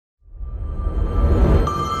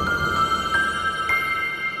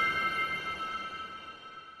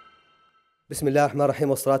بسم الله الرحمن الرحيم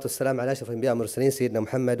والصلاة والسلام على أشرف الأنبياء والمرسلين سيدنا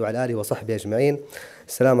محمد وعلى آله وصحبه أجمعين.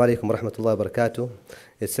 السلام عليكم ورحمة الله وبركاته.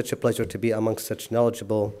 It's such a pleasure to be amongst such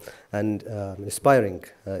knowledgeable and inspiring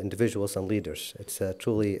individuals and leaders. It's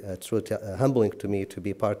truly humbling to me to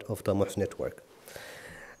be part of the Muhsin Network.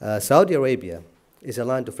 Saudi Arabia is a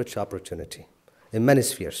land of rich opportunity in many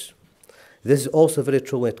spheres. This is also very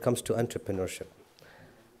true when it comes to entrepreneurship.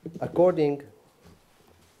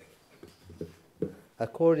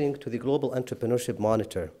 According to the Global Entrepreneurship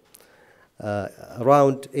Monitor,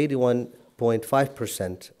 around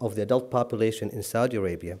 81.5% of the adult population in Saudi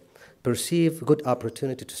Arabia perceive good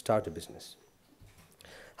opportunity to start a business.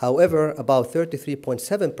 However, about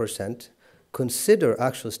 33.7% consider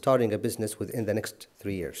actually starting a business within the next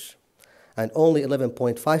 3 years. And only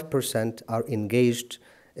 11.5% are engaged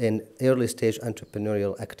in early stage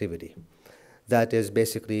entrepreneurial activity. That is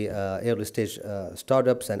basically early stage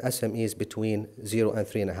startups and SMEs between 0 and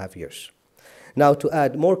 3.5 years. Now, to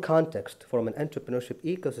add more context from an entrepreneurship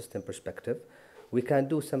ecosystem perspective, we can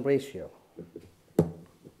do some ratio.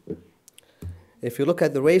 If you look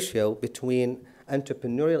at the ratio between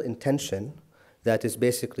entrepreneurial intention, that is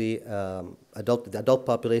basically the adult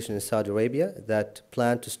population in Saudi Arabia that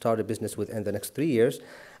plan to start a business within the next 3 years,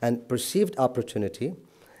 and perceived opportunity,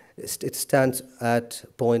 it stands at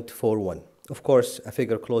 0.41. Of course, a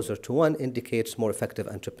figure closer to 1 indicates more effective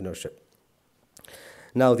entrepreneurship.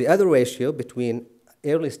 Now, the other ratio between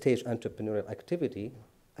early stage entrepreneurial activity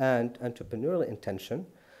and entrepreneurial intention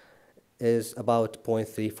is about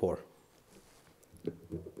 0.34.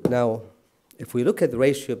 Now, if we look at the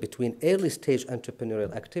ratio between early stage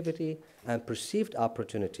entrepreneurial activity and perceived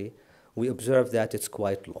opportunity, we observe that it's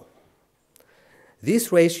quite low.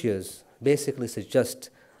 These ratios basically suggest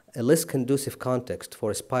a less conducive context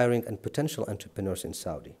for aspiring and potential entrepreneurs in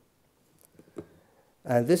Saudi.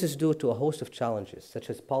 And this is due to a host of challenges, such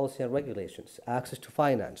as policy and regulations, access to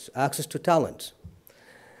finance, access to talent,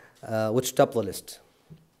 which top the list.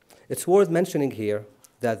 It's worth mentioning here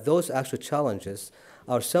that those actual challenges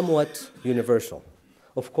are somewhat universal,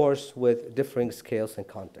 of course, with differing scales and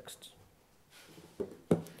contexts.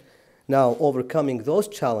 Now, overcoming those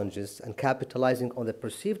challenges and capitalizing on the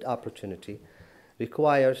perceived opportunity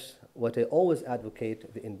requires what I always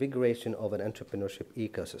advocate, the invigoration of an entrepreneurship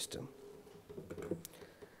ecosystem,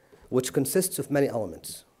 which consists of many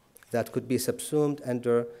elements that could be subsumed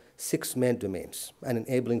under 6 main domains: an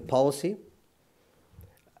enabling policy,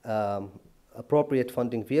 appropriate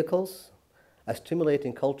funding vehicles, a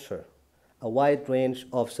stimulating culture, a wide range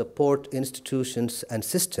of support institutions and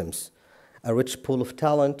systems, a rich pool of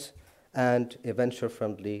talent, and a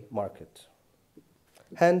venture-friendly market.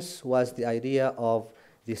 Hence was the idea of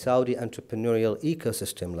the Saudi Entrepreneurial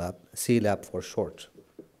Ecosystem Lab, CLAB for short,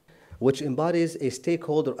 which embodies a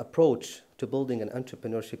stakeholder approach to building an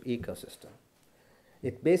entrepreneurship ecosystem.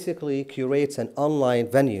 It basically curates an online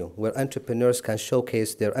venue where entrepreneurs can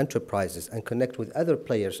showcase their enterprises and connect with other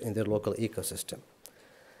players in their local ecosystem.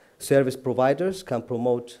 Service providers can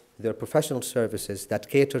promote their professional services that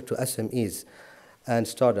cater to SMEs and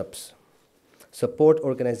startups. Support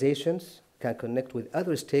organizations can connect with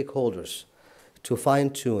other stakeholders to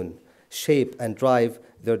fine-tune, shape, and drive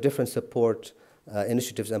their different support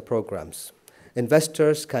initiatives and programs.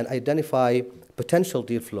 Investors can identify potential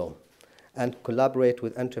deal flow and collaborate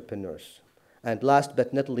with entrepreneurs. And last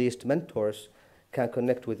but not least, mentors can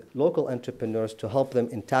connect with local entrepreneurs to help them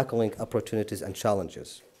in tackling opportunities and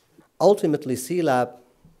challenges. Ultimately, CLAB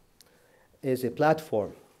is a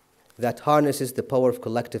platform that harnesses the power of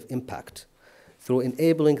collective impact through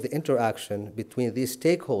enabling the interaction between these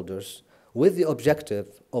stakeholders with the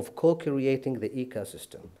objective of co-creating the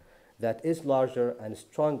ecosystem that is larger and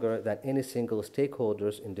stronger than any single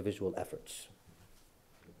stakeholder's individual efforts.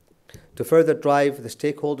 To further drive the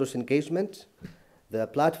stakeholders' engagement, the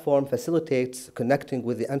platform facilitates connecting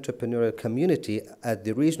with the entrepreneurial community at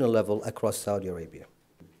the regional level across Saudi Arabia.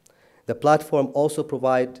 The platform also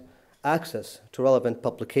provides access to relevant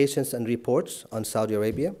publications and reports on Saudi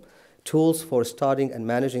Arabia, tools for starting and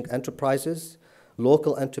managing enterprises,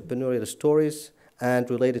 local entrepreneurial stories, and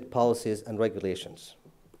related policies and regulations.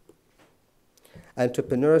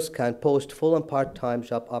 Entrepreneurs can post full and part-time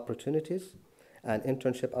job opportunities and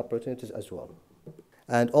internship opportunities as well.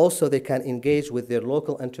 And also they can engage with their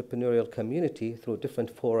local entrepreneurial community through different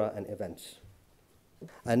fora and events.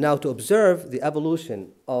 And now, to observe the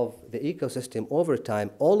evolution of the ecosystem over time,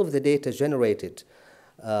 all of the data generated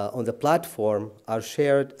on the platform are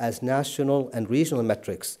shared as national and regional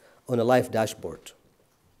metrics on a live dashboard.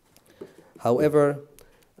 However,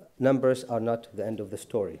 numbers are not the end of the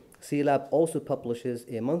story. CLAB also publishes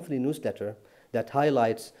a monthly newsletter that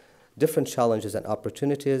highlights different challenges and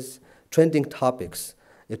opportunities, trending topics.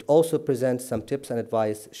 It also presents some tips and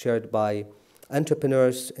advice shared by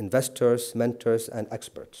entrepreneurs, investors, mentors, and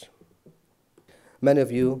experts. Many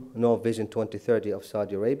of you know Vision 2030 of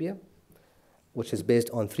Saudi Arabia, which is based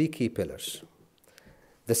on 3 key pillars.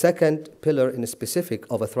 The second pillar in specific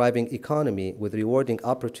of a thriving economy with rewarding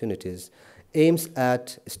opportunities aims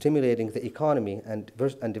at stimulating the economy and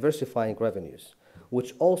diversifying revenues,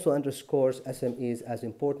 which also underscores SMEs as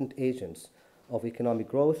important agents of economic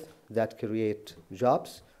growth that create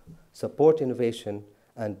jobs, support innovation,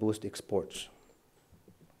 and boost exports.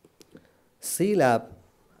 C-Lab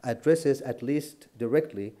addresses, at least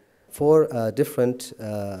directly, 4 different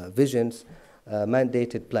visions,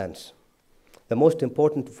 mandated plans, the most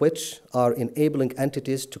important of which are enabling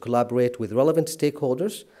entities to collaborate with relevant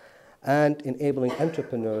stakeholders and enabling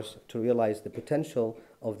entrepreneurs to realize the potential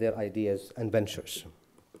of their ideas and ventures.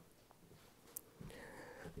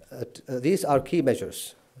 These are key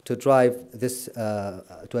measures to drive this,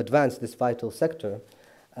 to advance this vital sector.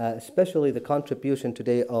 Especially the contribution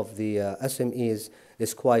today of the SMEs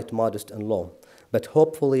is quite modest and low, but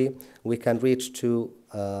hopefully we can reach to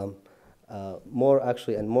more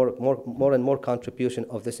and more contribution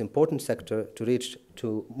of this important sector to reach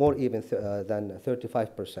to more even than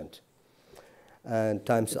 35%. And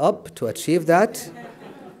time's up to achieve that.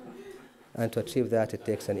 And to achieve that, it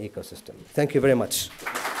takes an ecosystem. Thank you very much.